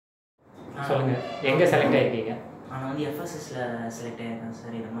சொல்லுங்கள், எங்கே செலக்ட் ஆகிருக்கீங்க? நான் வந்து FSSல செலக்ட் ஆகிருக்கேன்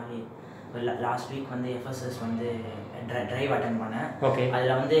சார். இது மாதிரி லாஸ்ட் வீக் வந்து FSS வந்து ட்ரைவ் அட்டன் பண்ணேன். ஓகே.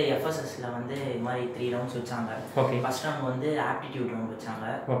 அதில் வந்து FSSல வந்து இது மாதிரி 3 ரவுண்ட்ஸ் வச்சாங்க. ஓகே. ஃபர்ஸ்ட் ரவுண்ட் வந்து ஆப்டிடியூட் ரவுண்ட் வச்சாங்க.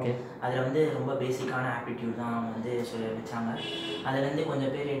 ஓகே. அதில் வந்து ரொம்ப பேசிக்கான ஆப்டிடியூட் தான் வந்து வச்சாங்க. அதுலேருந்து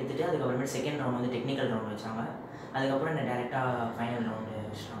கொஞ்சம் பேர் எடுத்துகிட்டு அதுக்கப்புறமேட்டு செகண்ட் ரவுண்ட் வந்து டெக்னிக்கல் ரவுண்ட் வச்சாங்க. அதுக்கப்புறம் என்ன டேரெக்டாக ஃபைனல் ரவுண்டு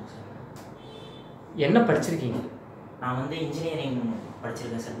வச்சிட்டாங்க சார். என்ன படிச்சிருக்கீங்க? நான் வந்து இன்ஜினியரிங்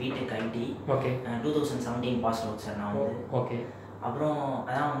படிச்சிருக்கேன் sir, BTech ID. Okay. 2017 pass out sir நான் வந்து. ஓகே. அப்புறம்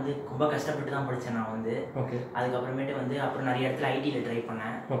அதான் வந்து ரொம்ப கஷ்டப்பட்டு தான் படித்தேன் நான் வந்து. ஓகே. அதுக்கப்புறமேட்டு வந்து அப்புறம் நிறைய இடத்துல ஐடியில் ட்ரை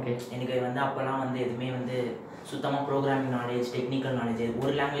பண்ணேன். ஓகே. எனக்கு வந்து அப்போல்லாம் வந்து எதுவுமே வந்து சுத்தமாக ப்ரோக்ராமிங் நாலேஜ், டெக்னிக்கல் நாலேஜ்,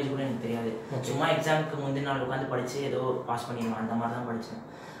 ஒரு லாங்குவேஜ் கூட எனக்கு தெரியாது. சும்மா எக்ஸாமுக்கு முந்தின நாள் உட்காந்து படித்து ஏதோ பாஸ் பண்ணிடுவேன், அந்த மாதிரி தான் படித்தேன்.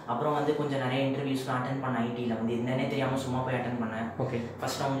 அப்புறம் வந்து கொஞ்சம் நிறைய இன்டர்வியூஸ்லாம் அட்டன் பண்ணேன் ஐடியில் வந்து. என்னன்னே தெரியாமல் சும்மா போய் அட்டன் பண்ணேன். ஓகே.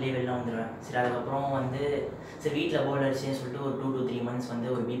 ஃபஸ்ட் ரவுண்ட்லேயே வெளில வந்துடுவேன். சரி, அதுக்கப்புறம் வந்து சரி வீட்டில் போர்டு அடிச்சுன்னு சொல்லிட்டு ஒரு 2 to 3 மந்த்ஸ் வந்து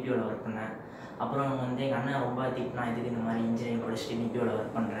ஒரு பிபிஓவில் ஒர்க் பண்ணேன். அப்புறம் வந்து எங்கள் அண்ணன் ரொம்ப திட்டினா, இதுக்கு இந்த மாதிரி இன்ஜினியரிங் படிச்சுட்டு பிபிஓவில்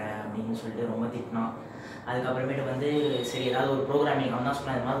ஒர்க் பண்ணுறேன் அப்படின்னு சொல்லிட்டு ரொம்ப திட்டினான். அதுக்கப்புறமேட்டு வந்து சரி ஏதாவது ஒரு ப்ரோக்ராமிங், அவன் தான்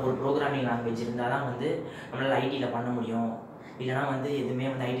சொன்னான் இது மாதிரி ஒரு ப்ரோக்ராமிங் லாங்குவேஜ் இருந்தால் தான் வந்து நம்மளால் ஐடியில் பண்ண முடியும், இல்லைனா வந்து எதுவுமே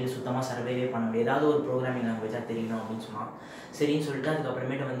வந்து ஐடியில் சுத்தமாக சர்வைவே பண்ண முடியாது, ஏதாவது ஒரு ப்ரோக்ராமிங் லாங்குவேஜாக தெரியணும் அப்படின்னு சொன்னான். சரின்னு சொல்லிட்டு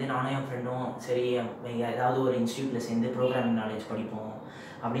அதுக்கப்புறமேட்டு வந்து நானும் என் ஃப்ரெண்டும் சரி ஏதாவது ஒரு இன்ஸ்டியூட்டில் சேர்ந்து ப்ரோக்ராமிங் நாலேஜ் படிப்போம்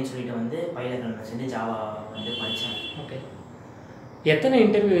அப்படின்னு சொல்லிட்டு வந்து பயிலகம்ல சேர்ந்து ஜாவா வந்து படித்தேன். ஓகே. எத்தனை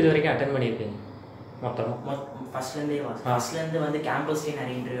இன்டர்வியூ இது வரைக்கும் அட்டன் பண்ணியிருக்கீங்க மொத்தம்? ஃபஸ்ட்லேருந்து வந்து கேம்பஸ்லேயே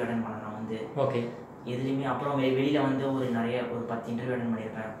நிறைய இன்டர்வியூ அட்டன் பண்ணேன் நான் வந்து. ஓகே. எதுலேயுமே அப்புறம் வெளியில் வந்து ஒரு 10 இன்டர்வியூ அட்டன்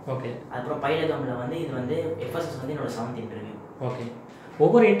பண்ணியிருப்பேன். ஓகே. அதுக்கப்புறம் பயிலகம்ல வந்து இது வந்து FSS வந்து என்னோட 7th இன்டர்வியூ. ஓகே.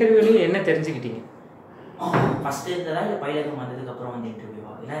 ஒவ்வொரு இன்டர்வியூலையும் என்ன தெரிஞ்சுக்கிட்டீங்க? ஃபஸ்ட்டு இருந்ததா இல்லை பயிலகம் வந்ததுக்கப்புறம் வந்து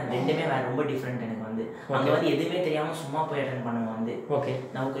இன்டர்வியூவா? ஏன்னா ரெண்டுமே வேறு ரொம்ப டிஃப்ரெண்ட் எனக்கு வந்து. அங்கே வந்து எதுவுமே தெரியாமல் சும்மா போய் அட்டன் பண்ணுவேன் வந்து. ஓகே.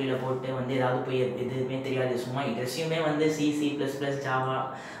 நௌக்கரியில் போட்டு வந்து ஏதாவது போய் எதுவுமே தெரியாது, சும்மா ரெஸ்யூமே வந்து C++, ஜாவா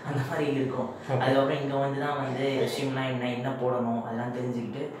அந்த மாதிரி இருக்கும். அதுக்கப்புறம் இங்கே வந்து தான் வந்து ரெஸ்யூம்னா என்ன போடணும் அதெல்லாம்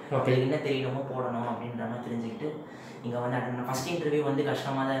தெரிஞ்சுக்கிட்டு அதுக்கு என்ன தெரியணுமோ போடணும் அப்படின்ற மாதிரி தெரிஞ்சுக்கிட்டு இங்கே வந்து அட்டன் பண்ணேன். ஃபஸ்ட் இன்டர்வியூ வந்து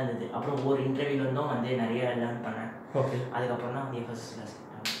கஷ்டமாக தான் இருந்தது. அப்புறம் ஒவ்வொரு இன்டர்வியூலேருந்தும் வந்து நிறைய லேர்ன் பண்ணேன். ஓகே. அதுக்கப்புறம் தான் வந்து FSS.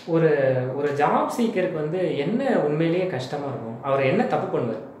 ஒரு ஜாப் சீக்கருக்கு வந்து என்ன உண்மையிலேயே கஷ்டமாக இருக்கும்? அவர் என்ன தப்பு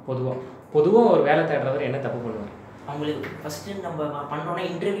பண்ணுவார்? பொதுவாக ஒரு வேலை தேடுறவர் என்ன தப்பு பண்ணுவார்? அவங்களுக்கு ஃபஸ்ட்டு நம்ம பண்ணுறோன்னா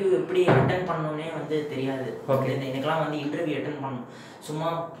இன்டர்வியூ எப்படி அட்டன் பண்ணோன்னே வந்து தெரியாது. ஓகே. எனக்குலாம் வந்து இன்டர்வியூ அட்டன் பண்ணணும், சும்மா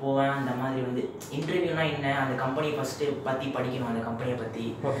போவேன் அந்த மாதிரி வந்து. இன்டர்வியூனா என்ன, அந்த கம்பெனியை ஃபஸ்ட்டு பற்றி படிக்கணும், அந்த கம்பெனியை பற்றி.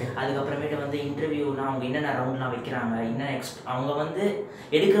 அதுக்கப்புறமேட்டு வந்து இன்டர்வியூனா அவங்க என்னென்ன ரவுண்ட்லாம் வைக்கிறாங்க, என்ன அவங்க வந்து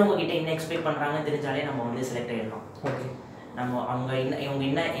எடுக்கிறவங்க கிட்டே என்ன எக்ஸ்பெக்ட் பண்ணுறாங்கன்னு தெரிஞ்சாலே நம்ம வந்து செலக்ட் ஆகிடலாம். ஓகே. இவங்க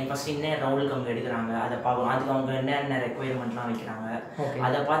என்ன ஃபஸ்ட்டு என்ன ரவுண்டுக்கு அவங்க எடுக்கிறாங்க அதை பார்க்கணும். அதுக்கு அவங்க என்னென்ன ரெக்குயர்மெண்ட்லாம் வைக்கிறாங்க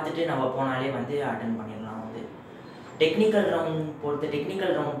அதை பார்த்துட்டு நம்ம போனாலே வந்து அட்டன் பண்ணிடலாம் வந்து. டெக்னிக்கல்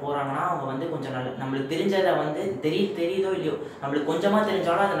ரவுண்ட் போகிறாங்கன்னா அவங்க வந்து கொஞ்சம் நம்மளுக்கு தெரிஞ்சதை வந்து தெரியுதோ இல்லையோ, நம்மளுக்கு கொஞ்சமாக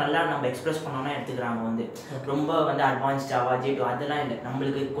தெரிஞ்சாலும் அதை நல்லா நம்ம எக்ஸ்பிரஸ் பண்ணோன்னா எடுத்துக்கிறாங்க வந்து. ரொம்ப வந்து அட்வான்ஸ் ஜாவா J2 அதெல்லாம் இல்லை,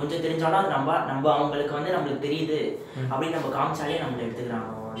 நம்மளுக்கு கொஞ்சம் தெரிஞ்சாலும் அது நம்ம அவங்களுக்கு வந்து நம்மளுக்கு தெரியுது அப்படின்னு நம்ம காமிச்சாலே நம்மளை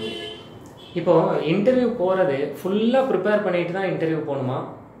எடுத்துக்கிறாங்க வந்து. இப்போது இன்டர்வியூ போகிறது ஃபுல்லாக ப்ரிப்பேர் பண்ணிட்டு தான் இன்டர்வியூ போகணுமா,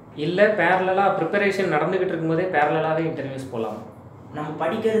 இல்லை பேரலாக ப்ரிப்பரேஷன் நடந்துக்கிட்டு இருக்கும்போதே பேரலாகவே இன்டர்வியூஸ் போகலாமா? நம்ம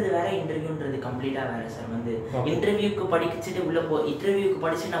படிக்கிறது வேற, இன்டர்வியூன்றது கம்ப்ளீட்டாக வேறு சார் வந்து. இன்டர்வியூக்கு படிச்சுட்டு இன்டர்வியூக்கு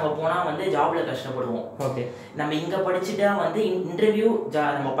படிச்சுட்டு நம்ம போனால் வந்து ஜாபில் கஷ்டப்படுவோம். ஓகே. நம்ம இங்கே படிச்சுட்டா வந்து இன்டர்வியூ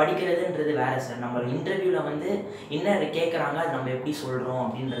நம்ம படிக்கிறதுன்றது வேறு சார். நம்ம இன்டர்வியூவில் வந்து என்ன கேட்குறாங்க அது நம்ம எப்படி சொல்கிறோம்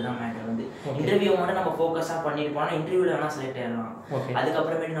அப்படின்றது தான் மேட்டர் வந்து. இன்டர்வியூ மட்டும் நம்ம ஃபோக்கஸாக பண்ணிட்டு போனால் இன்டர்வியூவில் வேணால் செலக்ட் ஆகிடலாம்.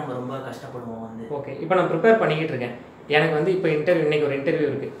 அதுக்கப்புறமேட்டு நம்ம ரொம்ப கஷ்டப்படுவோம் வந்து. ஓகே. இப்போ நான் ப்ரிப்பேர் பண்ணிக்கிட்டு இருக்கேன், எனக்கு வந்து இப்போ இன்றைக்கி ஒரு இன்டர்வியூ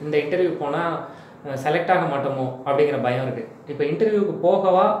இருக்குது, இந்த இன்டர்வியூ போனால் செலக்ட் ஆக மாட்டோமோ அப்படிங்கிற பயம் இருக்குது. இப்போ இன்டர்வியூக்கு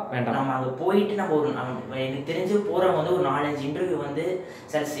போகவா வேண்டாம்? நம்ம அங்கே போயிட்டு நம்ம எனக்கு தெரிஞ்சு போகிறவங்க வந்து ஒரு 4-5 இன்டர்வியூ வந்து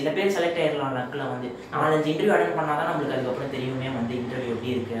சில பேர் செலக்ட் ஆகிடலாம் லக்கில் வந்து. 4-5 இன்டர்வியூ அட்டன் பண்ணால் தான் நம்மளுக்கு அதுக்கப்புறம் தெரியுமே வந்து இன்டர்வியூ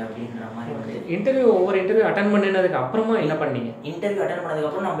எப்படி இருக்குது அப்படின்ற மாதிரி வந்து. ஒவ்வொரு இன்டர்வியூ அட்டன் பண்ணினதுக்கு அப்புறமா என்ன பண்ணீங்க? இன்டர்வியூ அட்டன்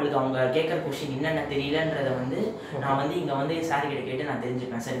பண்ணதுக்கப்புறம் நம்மளுக்கு அவங்க கேட்குற கொஸ்டின் என்னென்ன தெரியலன்றதை வந்து நான் வந்து இங்கே வந்து சார் கிட்ட கேட்டு நான்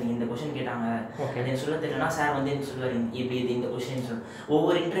தெரிஞ்சுப்பேன். சார் நீங்கள் இந்த கொஸ்டின் கேட்டாங்க எனக்கு சொல்ல தெரியலனா சார் வந்து எனக்கு சொல்லுவார் இப்படி இது இந்த கொஸ்டின் சொல்லு.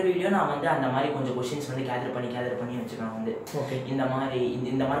 ஒவ்வொரு இன்டர்வியூலையும் நான் வந்து அந்த மாதிரி கொஞ்சம் கொஸ்டின்ஸ் வந்து கேதர் பண்ணி வச்சுக்கலாம் வந்து. இந்த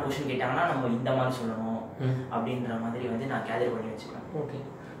மாதிரி கொஸ்டின் கேட்டாங்கன்னா நம்ம இந்த மாதிரி சொல்லணும் அப்படின்ற மாதிரி வந்து நான் கேதர் பண்ணி வச்சுக்கலாம். ஓகே.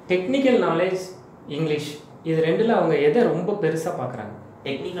 டெக்னிக்கல் நாலேஜ், இங்கிலீஷ், இது ரெண்டில் அவங்க எதை ரொம்ப பெருசாக பார்க்குறாங்க?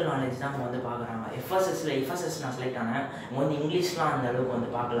 டெக்னிக்கல் நாலேஜ் தான் அவங்க வந்து பார்க்குறாங்க. FSS நான் செலக்ட் ஆனேன், அவங்க வந்து இங்கிலீஷ்லாம் அந்த அளவுக்கு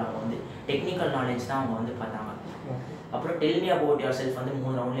வந்து பார்க்கல, அவங்க வந்து டெக்னிக்கல் நாலேஜ் தான் அவங்க வந்து பார்த்தாங்க. அப்புறம் tell me about your self வந்து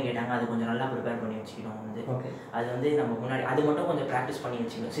 3 ரவுண்ட்லேயே கேட்டாங்க, அது கொஞ்சம் நல்லா ப்ரிப்பேர் பண்ணி வச்சுக்கிட்டோம் வந்து. அது வந்து நம்ம முன்னாடி அது மட்டும் கொஞ்சம் ப்ராக்டிஸ் பண்ணி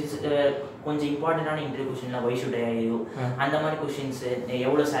வச்சுக்கணும். கொஞ்சம் இம்பார்ட்டண்டான interview கொஸ்டின்லாம் why should I you அந்த மாதிரி கொஸ்டின்ஸ்,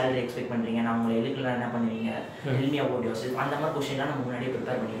 எவ்வளோ சேலரி எக்ஸ்பெக்ட் பண்ணுறீங்க, நான் உங்களை எதுக்குலாம் என்ன பண்ணுவீங்க, tell me about your self அந்த மாதிரி கொஸ்டின்லாம் நம்ம முன்னாடியே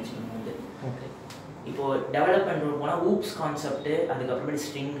ப்ரிப்பேர் பண்ணி வச்சுக்கணும் வந்து. ஓகே. இப்போ டெவலப்மெண்ட் ரோல் போனால் ஊப்ஸ் கான்செப்ட், அதுக்கப்புறமேட்டு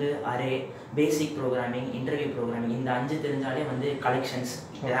ஸ்ட்ரிங்கு, அரே, பேசிக் ப்ரோக்ராமிங், இன்டர்வியூ ப்ரோக்ராமிங், இந்த 5 தெரிஞ்சாலே வந்து கலெக்ஷன்ஸ்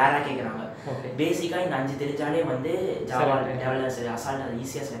ரேராக கேட்குறாங்க. பேசிக்காக இந்த 5 தெரிஞ்சாலே வந்து ஜாவா டெவலப்பர்ஸ் அசால்ட் அது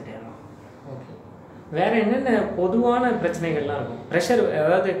ஈஸியாக செலக்ட் ஆகிடலாம். ஓகே. வேறு என்னென்ன பொதுவான பிரச்சனைகள்லாம் இருக்கும்? ப்ரெஷர்,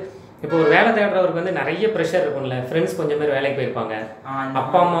 அதாவது இப்போ ஒரு வேலை தேடுறவருக்கு வந்து நிறைய ப்ரெஷர் இருக்கும்ல, ஃப்ரெண்ட்ஸ் கொஞ்சம் பேர் வேலைக்கு போயிருப்பாங்க,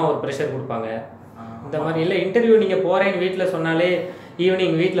 அப்பா அம்மா ஒரு ப்ரெஷர் கொடுப்பாங்க, இந்த மாதிரி. இல்லை இன்டர்வியூ நீங்கள் போகிறேன்னு வீட்டில் சொன்னாலே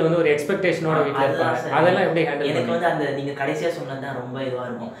ஈவினிங் வீட்டில் வந்து ஒரு எக்ஸ்பெக்டேஷனோட வீட்டில் இருப்பாங்க, அதெல்லாம் எப்படி ஹேண்டில்? எனக்கு வந்து அந்த நீங்கள் கடைசியாக சொன்னது தான் ரொம்ப இதுவாக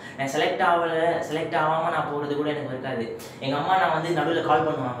இருக்கும். நான் செலக்ட் ஆகாமல் நான் போகிறது கூட எனக்கு இருக்காது. எங்கள் அம்மா நான் வந்து நடுவில் கால்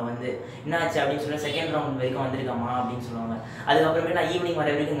பண்ணுவாங்க, வந்து என்னாச்சு அப்படின்னு சொல்லி, செகண்ட் ரவுண்ட் வரைக்கும் வந்திருக்காம்மா அப்படின்னு சொல்லுவாங்க. அதுக்கப்புறமே நான் ஈவினிங் வர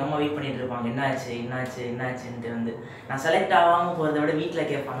வரைக்கும் எங்கள் அம்மா வெயிட் பண்ணிட்டு இருப்பாங்க, என்னாச்சுன்ட்டு. வந்து நான் செலக்ட் ஆகாமல் போகிறத விட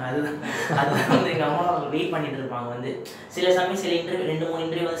வீட்டில் கேட்பாங்க, அதுதான் வந்து எங்கள் அம்மா வெயிட் பண்ணிட்டு இருப்பாங்க. வந்து சில சமயம் சில இன்டர்வியூ 2-3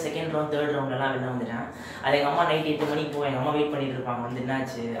 இன்டர்வியூ வந்து செகண்ட் ரவுண்ட் தேர்ட் ரவுண்ட்லாம் வெளில வந்துட்டேன். அது எங்கள் அம்மா நைட் 8 மணிக்கு போய் எங்கள் அம்மா வெயிட் பண்ணிட்டு இருப்பாங்க, வந்து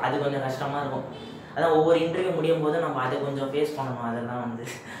என்னாச்சு. அது கொஞ்சம் கஷ்டமாக இருக்கும். அதான் ஒவ்வொரு இன்டர்வியூ முடியும் போது நம்ம அதை கொஞ்சம் ஃபேஸ் பண்ணணும். அதெல்லாம் வந்து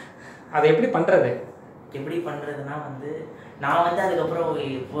அதை எப்படி பண்ணுறதுனா வந்து நான் வந்து அதுக்கப்புறம்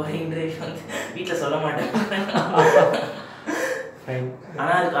போகிற இன்டர்வியூ வந்து வீட்டில் சொல்ல மாட்டேன்.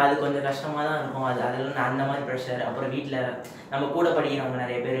 ஆனால் அது கொஞ்சம் கஷ்டமாக தான் இருக்கும். அதெல்லாம் அந்த மாதிரி ப்ரெஷர். அப்புறம் வீட்டில் நம்ம கூட படிக்கிறவங்க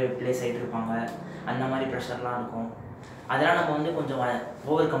நிறைய பேர் ப்ளேஸ் ஆகிட்டு இருப்பாங்க, அந்த மாதிரி ப்ரெஷர்லாம் இருக்கும். அதெல்லாம் நம்ம வந்து கொஞ்சம்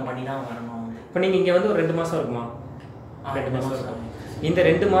ஓவர் கம் பண்ணி தான் வரணும். வந்து இப்போ நீங்கள் இங்கே வந்து ஒரு 2 மாதம் இருக்குமா? 2 மாதம் இருக்கும். இந்த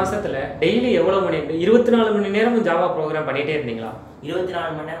 2 மாதத்தில் டெய்லி எவ்வளோ மணி, 24 மணி நேரமும் ஜாவா ப்ரோக்ராம் பண்ணிகிட்டே இருந்தீங்களா?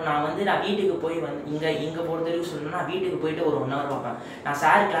 24 மணி நேரம். நான் வீட்டுக்கு போய் வந்து இங்கே பொறுத்த வரைக்கும் சொல்லணும்னா, நான் வீட்டுக்கு போயிட்டு ஒரு 1 ஹவர் பார்ப்பேன். நான்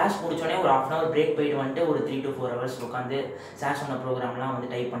சார் கிளாஸ் முடிச்சோடனே ஒரு 1/2 ஹவர் பிரேக் போயிட்டு வந்துட்டு ஒரு 3 to 4 ஹவர்ஸ் உட்காந்து சார் சொன்ன ப்ரோக்ராம்லாம் வந்து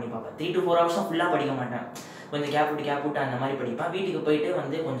டைப் பண்ணி பார்ப்பேன். 3 to 4 ஹவர்ஸும் ஃபுல்லாக படிக்க மாட்டேன், கொஞ்சம் கேப் விட்டு அந்த மாதிரி படிப்பேன். வீட்டுக்கு போயிட்டு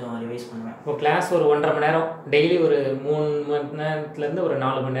வந்து கொஞ்சம் ரிவைஸ் பண்ணுவேன். இப்போ கிளாஸ் ஒரு 1.5 மணி நேரம், டெய்லி ஒரு 3 மணி நேரத்துலேருந்து ஒரு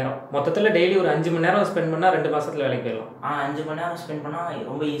 4 மணி நேரம், மொத்தத்தில் டெய்லி ஒரு 5 மணி நேரம் ஸ்பெண்ட் பண்ணால் 2 மாதத்தில் வேலைக்கு போயிடலாம். 5 மணி நேரம் ஸ்பெண்ட் பண்ணால்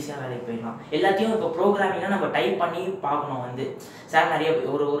ரொம்ப ஈஸியாக வேலைக்கு போயிடலாம். எல்லாத்தையும் இப்போ ப்ரோக்ராமிங்னா நம்ம டைப் பண்ணி பார்க்கணும். வந்து சார் நிறைய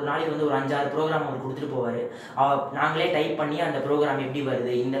ஒரு நாளைக்கு வந்து ஒரு 5-6 ப்ரோக்ராம் அவர் கொடுத்துட்டு போவார். நாங்களே டைப் பண்ணி அந்த ப்ரோக்ராம் எப்படி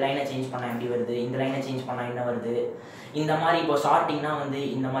வருது, இந்த லைனை சேஞ்ச் பண்ணால் எப்படி வருது, இந்த லைனை சேஞ்ச் பண்ணால் என்ன வருது, இந்த மாதிரி. இப்போ ஷார்ட்டிங்னா வந்து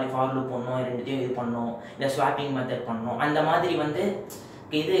இந்த மாதிரி ஃபார் லூப் பண்ணணும், ரெண்டுத்தையும் இது பண்ணணும், இந்த ஸ்வாப்பிங் மெத்தட் பண்ணணும், அந்த மாதிரி வந்து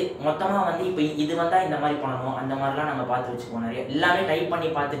இது மொத்தமாக வந்து இப்போ இது வந்தால் இந்த மாதிரி பண்ணணும், அந்த மாதிரிலாம் நம்ம பார்த்து வச்சுப்போம். நிறைய எல்லாமே டைப் பண்ணி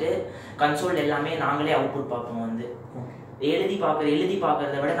பார்த்துட்டு கன்சோல் எல்லாமே நாங்களே அவுட்புட் பார்ப்போம். வந்து எழுதி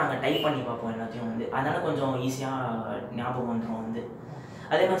பார்க்குறத விட நாங்கள் டைப் பண்ணி பார்ப்போம் எல்லாத்தையும். வந்து அதனால் கொஞ்சம் ஈஸியாக ஞாபகம் வந்துடும். வந்து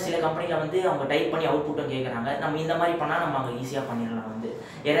அதே மாதிரி சில கம்பெனியில் வந்து அவங்க டைப் பண்ணி அவுட்புட்டும் கேட்குறாங்க. நம்ம இந்த மாதிரி பண்ணால் நம்ம அங்கே ஈஸியாக பண்ணிடலாம். வந்து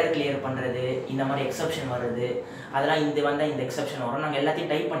எரர் கிளியர் பண்ணுறது, இந்த மாதிரி எக்ஸப்ஷன் வர்றது, அதெல்லாம் இந்த எக்ஸப்ஷன் வரும். நாங்கள்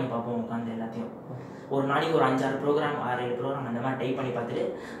எல்லாத்தையும் டைப் பண்ணி பார்ப்போம் உட்காந்து. எல்லாத்தையும் ஒரு நாளைக்கு ஒரு 5-6 ப்ரோக்ராம் 6-7 ப்ரோக்ராம் அந்த மாதிரி டைப் பண்ணி பார்த்துட்டு,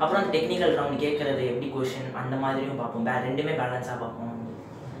 அப்புறம் அந்த டெக்னிக்கல் ரவுண்ட் கேட்குறது எப்படி கொஷின் அந்த மாதிரியும் பார்ப்போம். ரெண்டுமே பேலன்ஸாக பார்ப்போம்.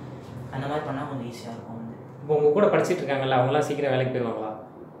 அந்த மாதிரி பண்ணால் கொஞ்சம் ஈஸியாக இருக்கும். வந்து இப்போ உங்கள் கூட படிச்சுட்டு இருக்காங்கல்ல, அவங்களாம் சீக்கிரம் வேலைக்கு போயிடுவாங்களா?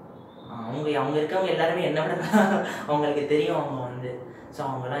 அவங்க இருக்கவங்க எல்லாருமே என்ன விட அவங்களுக்கு தெரியும். அவங்க வந்து ஸோ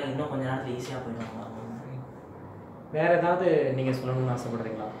அவங்களாம் இன்னும் கொஞ்ச நேரத்தில் ஈஸியாக போயிடுவாங்க. வேறு ஏதாவது நீங்கள் சொல்லணும்னு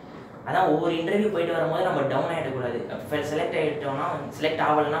ஆசைப்படுறீங்களா? அதான் ஒவ்வொரு இன்டர்வியூ போயிட்டு வரும்போது நம்ம டவுன் ஆகிடக்கூடாது. செலக்ட்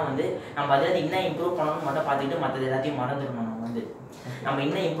ஆகலைன்னா வந்து நம்ம அதில் இன்னும் இம்ப்ரூவ் பண்ணணும்னு மட்டும் பார்த்துக்கிட்டு மற்றது எல்லாத்தையும் மறந்துடணும். நம்ம வந்து நம்ம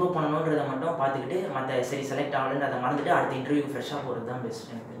இன்னும் இம்ப்ரூவ் பண்ணணுன்றதை மட்டும் பார்த்துக்கிட்டு சரி செலக்ட் ஆகலைன்னு அதை மறந்துட்டு அடுத்த இன்டர்வியூ ஃப்ரெஷ்ஷாக போகிறது தான்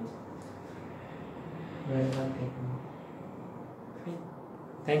பெஸ்ட் எனக்கு தெரிஞ்சு.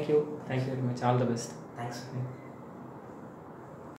 Thank you very much. All the best. Thanks.